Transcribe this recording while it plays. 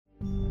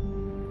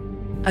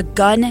a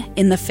gun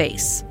in the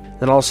face.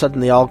 Then all of a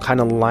sudden, they all kind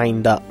of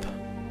lined up.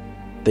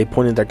 They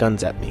pointed their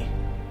guns at me.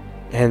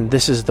 And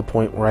this is the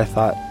point where I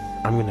thought,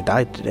 I'm going to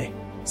die today.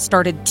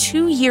 Started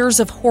 2 years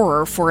of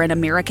horror for an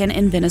American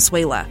in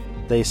Venezuela.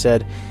 They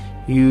said,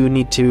 you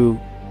need to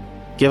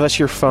give us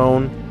your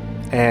phone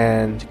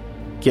and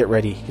get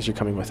ready because you're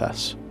coming with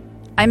us.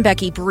 I'm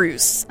Becky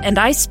Bruce, and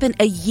I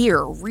spent a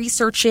year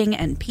researching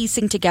and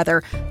piecing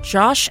together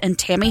Josh and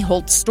Tammy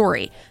Holt's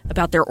story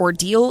about their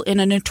ordeal in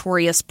a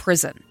notorious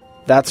prison.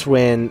 That's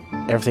when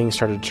everything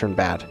started to turn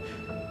bad.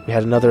 We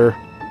had another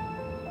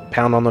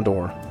pound on the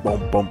door.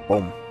 Boom, boom,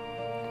 boom.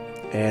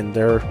 And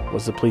there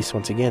was the police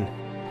once again.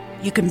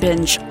 You can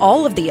binge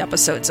all of the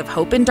episodes of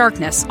Hope in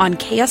Darkness on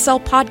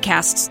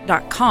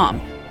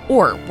KSLPodcasts.com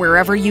or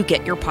wherever you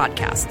get your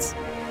podcasts.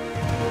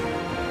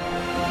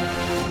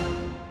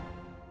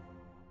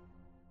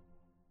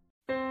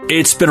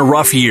 It's been a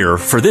rough year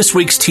for this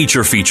week's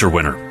Teacher Feature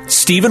winner.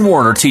 Stephen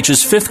Warner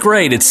teaches 5th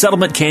grade at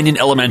Settlement Canyon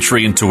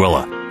Elementary in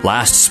Tooele.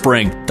 Last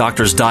spring,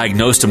 doctors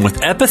diagnosed him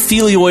with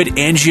epithelioid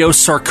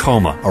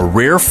angiosarcoma, a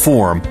rare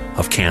form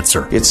of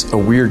cancer. It's a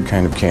weird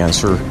kind of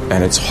cancer,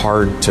 and it's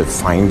hard to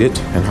find it,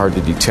 and hard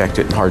to detect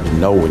it, and hard to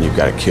know when you've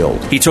got it killed.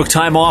 He took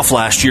time off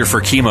last year for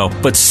chemo,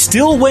 but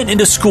still went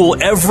into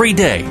school every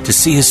day to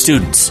see his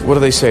students. What do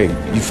they say?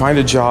 You find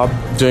a job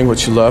doing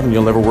what you love, and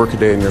you'll never work a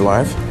day in your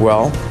life?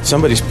 Well,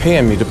 somebody's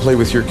paying me to play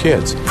with your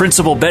kids.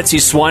 Principal Betsy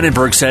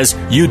Swinenberg says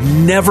you'd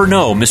never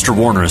know Mr.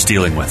 Warner is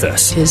dealing with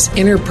this. His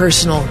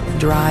interpersonal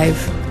drive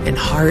and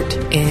heart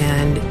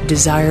and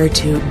desire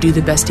to do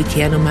the best he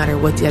can no matter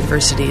what the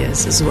adversity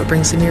is what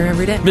brings him here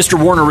every day.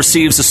 Mr. Warner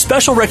receives a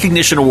special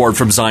recognition award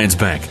from Zions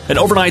Bank, an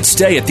overnight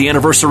stay at the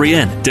Anniversary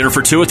Inn, dinner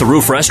for two at the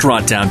Roof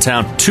Restaurant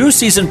downtown, 2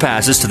 season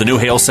passes to the new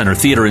Hale Center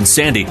Theater in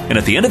Sandy, and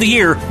at the end of the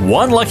year,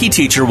 one lucky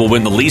teacher will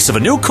win the lease of a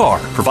new car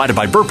provided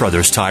by Burt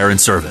Bros Tire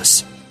and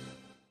Service.